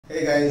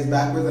Hey guys,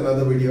 back with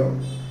another video,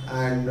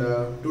 and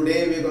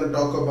today we're going to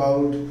talk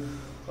about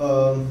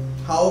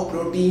how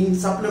protein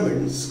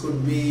supplements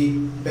could be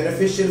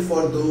beneficial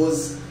for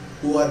those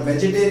who are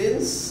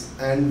vegetarians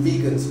and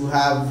vegans who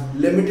have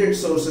limited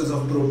sources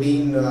of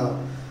protein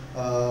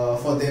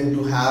for them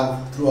to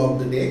have throughout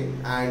the day,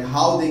 and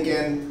how they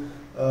can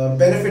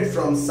benefit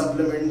from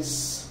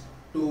supplements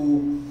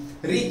to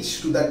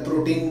reach to that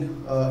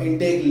protein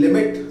intake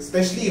limit,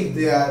 especially if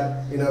they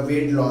are in a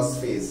weight loss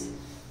phase.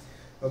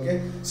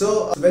 Okay,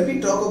 so when we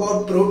talk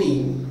about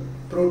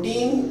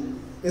protein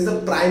is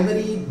the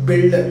primary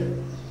builder,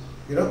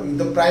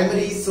 the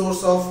primary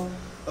source of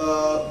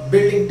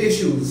building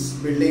tissues,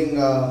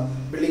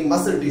 building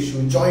muscle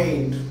tissue,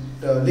 joint,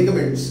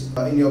 ligaments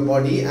in your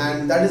body,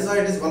 and that is why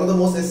it is one of the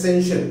most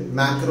essential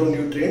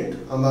macronutrient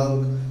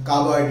among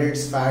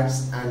carbohydrates,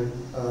 fats and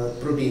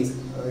proteins,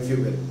 if you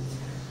will.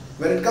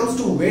 When it comes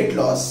to weight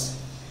loss,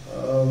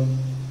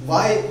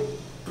 why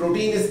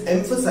protein is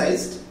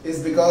emphasized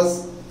is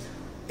because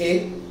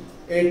it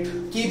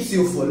keeps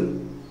you full.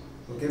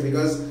 Okay,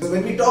 because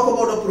when we talk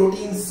about a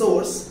protein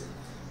source,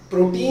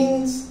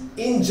 proteins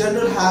in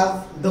general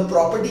have the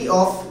property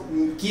of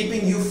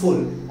keeping you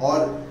full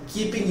or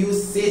keeping you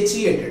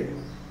satiated,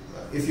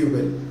 if you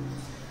will.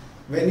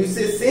 When you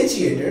say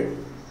satiated,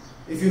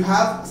 if you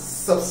have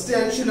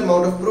substantial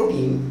amount of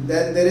protein,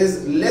 then there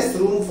is less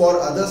room for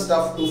other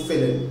stuff to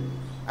fill in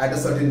at a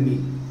certain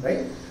meal,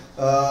 right?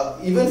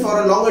 Even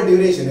for a longer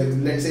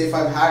duration, let's say if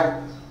I've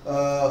had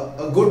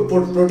a good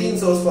protein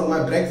source for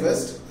my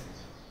breakfast,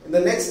 in the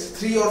next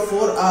 3 or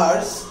 4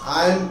 hours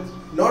I'm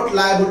not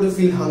liable to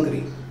feel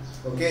hungry.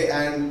 Okay,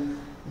 and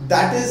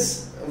that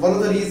is one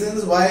of the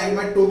reasons why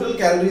my total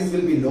calories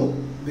will be low,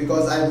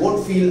 because I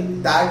won't feel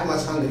that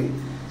much hungry.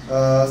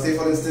 Say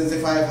for instance,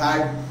 if I've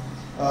had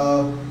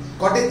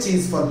cottage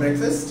cheese for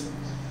breakfast,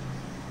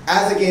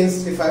 as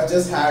against if I've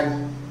just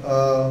had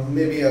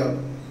maybe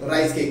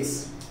rice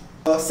cakes.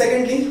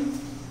 Secondly,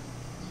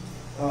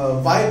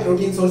 why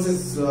protein source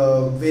is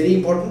very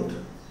important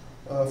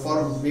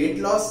for weight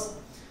loss?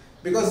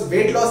 Because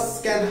weight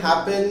loss can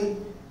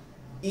happen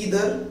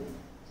either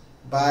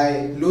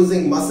by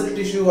losing muscle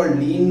tissue or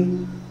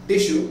lean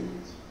tissue.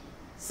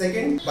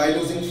 Second, by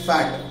losing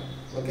fat.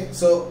 Okay,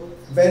 so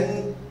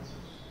when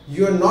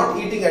you are not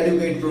eating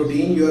adequate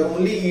protein, you are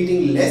only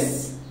eating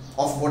less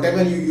of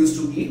whatever you used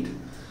to eat,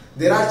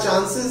 there are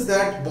chances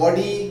that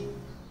body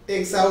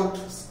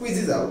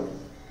squeezes out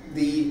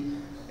the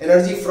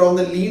energy from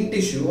the lean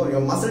tissue or your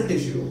muscle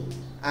tissue,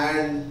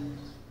 and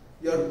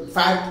your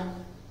fat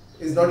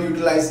is not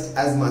utilized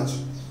as much.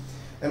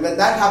 And when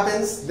that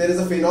happens, there is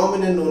a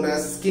phenomenon known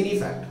as skinny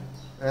fat,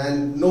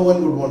 and no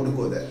one would want to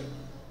go there.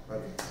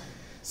 Okay,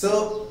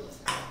 so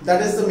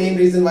that is the main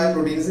reason why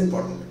protein is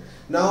important.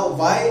 Now,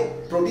 why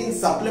protein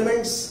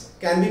supplements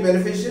can be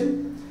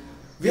beneficial?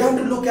 We have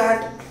to look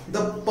at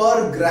the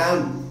per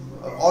gram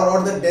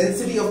or the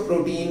density of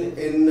protein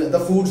in the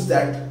foods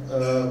that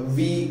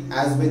we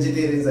as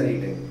vegetarians are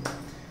eating.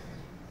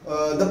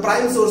 The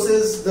prime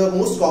sources, the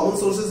most common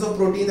sources of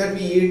protein that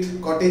we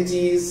eat: cottage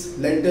cheese,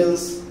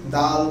 lentils,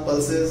 dal,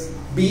 pulses,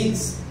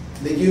 beans,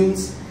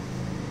 legumes,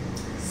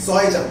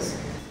 soy chunks.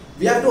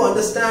 We have to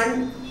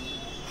understand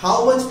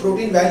how much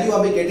protein value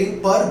are we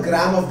getting per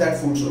gram of that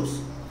food source.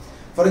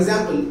 For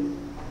example,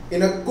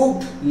 in a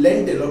cooked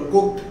lentil or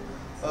cooked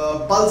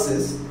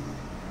pulses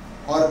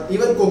or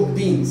even cooked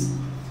beans,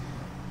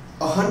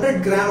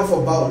 100 gram of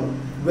a bowl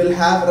will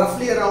have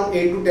roughly around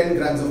 8 to 10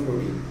 grams of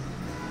protein.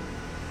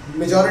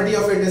 Majority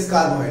of it is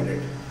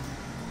carbohydrate.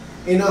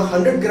 In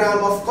 100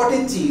 gram of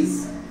cottage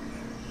cheese,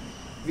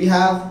 we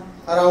have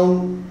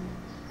around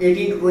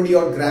 18 to 20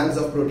 odd grams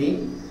of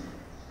protein.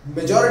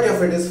 Majority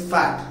of it is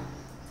fat.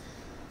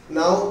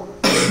 Now,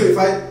 if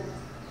I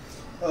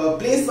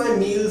place my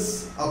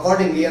meals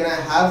accordingly and I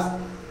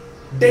have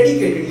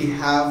dedicatedly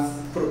have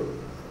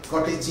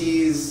cottage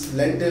cheese,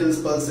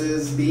 lentils,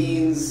 pulses,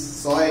 beans,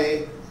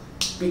 soy,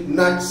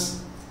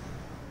 nuts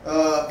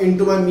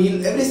into my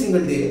meal every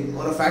single day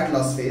on a fat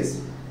loss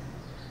phase,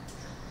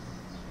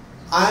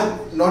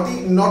 I'm not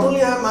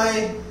only am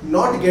I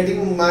not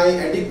getting my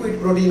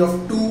adequate protein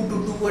of 2 to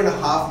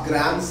 2.5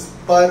 grams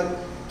per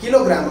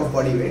kilogram of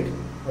body weight,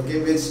 okay,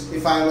 which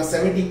if I am a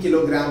 70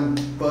 kilogram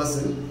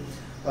person,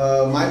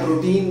 my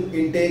protein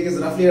intake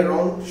is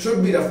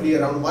should be roughly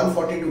around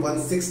 140 to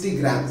 160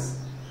 grams.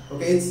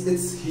 Okay,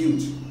 it's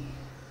huge.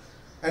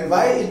 And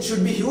why it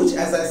should be huge,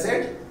 as I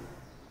said?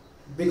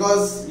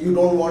 Because you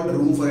don't want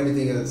room for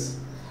anything else,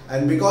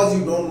 and because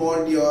you don't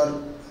want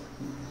your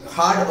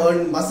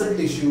hard-earned muscle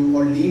tissue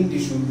or lean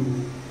tissue to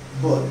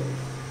burn.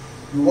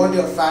 You want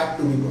your fat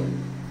to be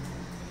burned.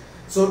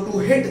 So to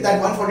hit that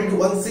 140 to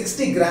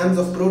 160 grams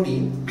of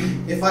protein,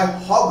 if I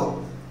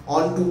hog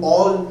onto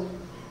all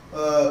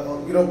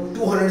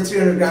 200,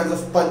 300 grams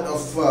of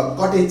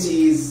cottage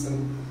cheese,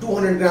 and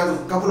 200 grams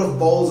of couple of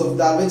bowls of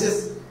dal, which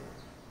is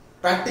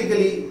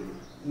practically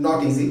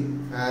not easy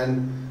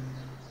and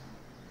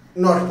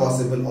not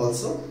possible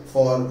also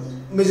for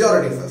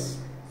majority of us.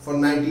 For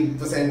 90%,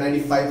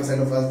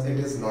 95% of us, it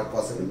is not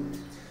possible.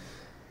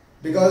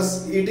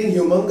 because eating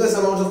humongous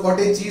amounts of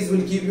cottage cheese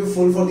will keep you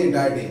full for the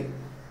entire day.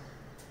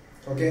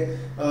 Okay,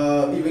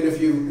 even if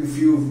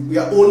we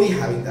are only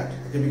having that,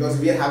 okay, because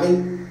we are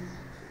having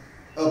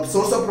a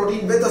source of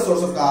protein with a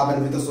source of carb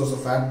and with a source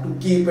of fat to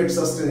keep it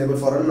sustainable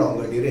for a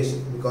longer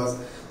duration, because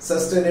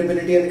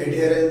sustainability and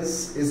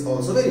adherence is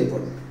also very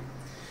important.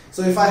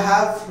 So if I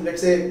have,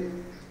 let's say,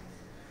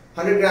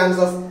 100 grams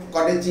of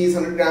cottage cheese,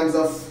 100 grams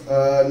of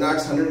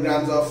nuts, 100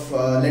 grams of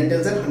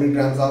lentils and 100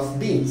 grams of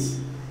beans,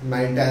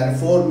 my entire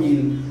 4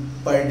 meal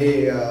per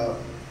day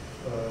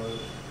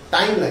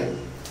timeline,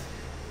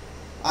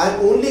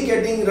 I'm only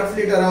getting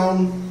roughly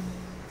around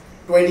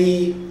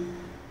 20,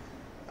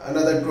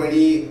 another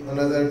 20,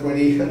 another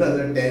 20,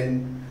 another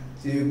 10.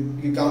 So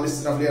you count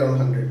this roughly around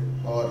 100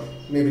 or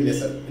maybe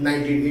lesser,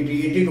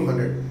 90, 80 to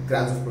 100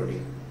 grams of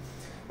protein.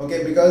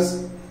 Okay,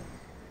 because,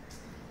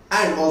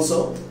 and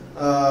also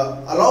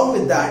along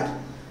with that,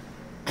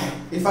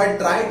 if I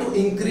try to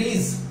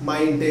increase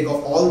my intake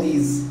of all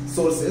these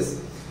sources,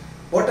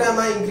 what am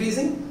I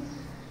increasing?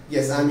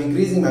 Yes, I am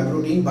increasing my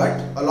protein, but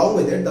along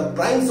with it, the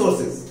prime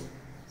sources,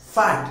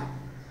 fat,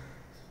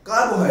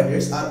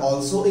 carbohydrates are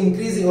also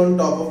increasing on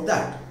top of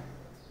that.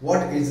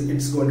 What is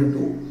it's going to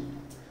do?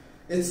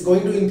 It's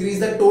going to increase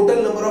the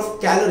total number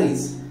of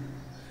calories.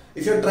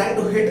 If you're trying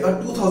to hit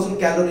a 2000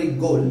 calorie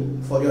goal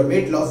for your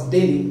weight loss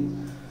daily,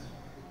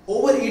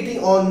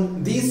 overeating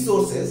on these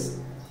sources,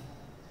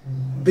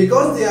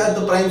 because they are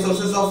the prime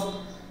sources of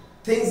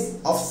things,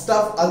 of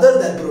stuff other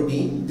than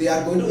protein, they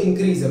are going to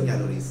increase your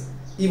calories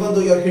even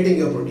though you're hitting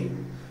your protein.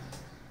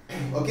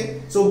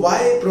 Okay, so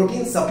why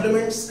protein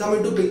supplements come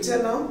into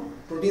picture now?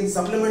 Protein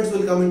supplements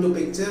will come into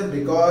picture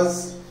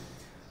because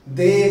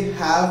they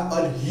have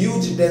a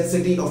huge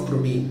density of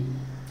protein.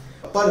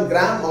 Per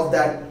gram of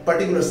that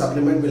particular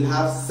supplement will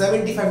have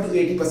 75 to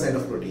 80%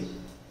 of protein.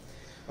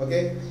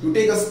 Okay, you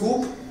take a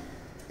scoop,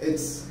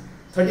 it's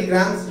 30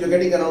 grams, you're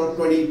getting around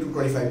 20 to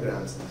 25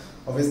 grams.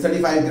 Of its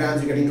 35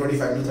 grams, you're getting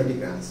 25 to 30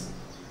 grams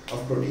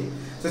of protein.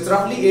 So it's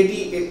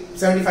roughly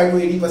 75 to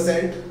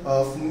 80%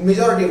 of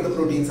majority of the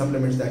protein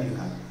supplements that you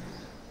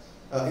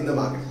have in the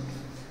market.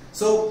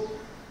 So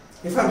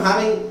if I'm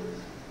having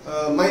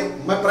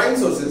my prime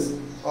sources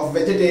of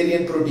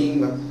vegetarian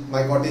protein,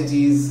 my cottage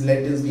cheese,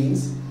 lentils,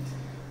 beans,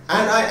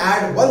 and I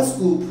add 1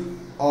 scoop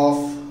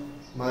of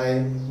my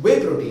whey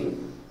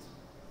protein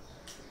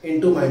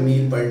into my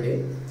meal per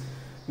day,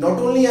 not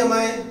only am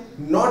I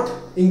not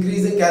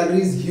increasing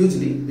calories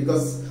hugely,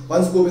 because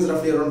 1 scoop is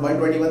roughly around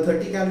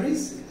 120-130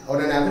 calories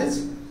on an average,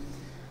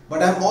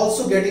 but I'm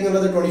also getting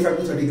another 25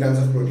 to 30 grams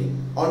of protein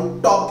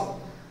on top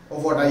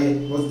of what I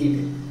was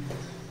eating.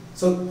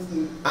 So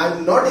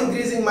I'm not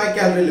increasing my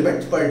calorie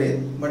limit per day,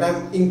 but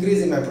I'm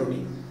increasing my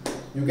protein.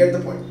 You get the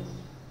point.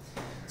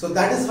 So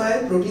that is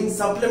why protein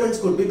supplements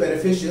could be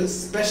beneficial,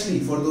 especially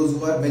for those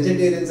who are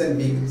vegetarians and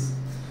vegans.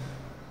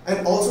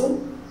 And also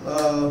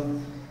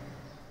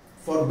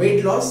for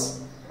weight loss,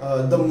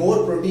 the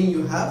more protein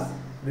you have,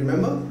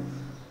 remember,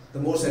 the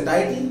more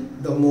satiety,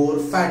 the more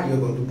fat you're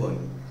going to burn.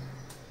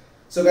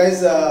 So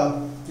guys,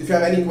 if you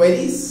have any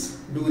queries,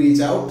 do reach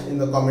out in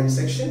the comment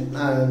section.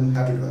 I'm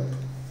happy to help.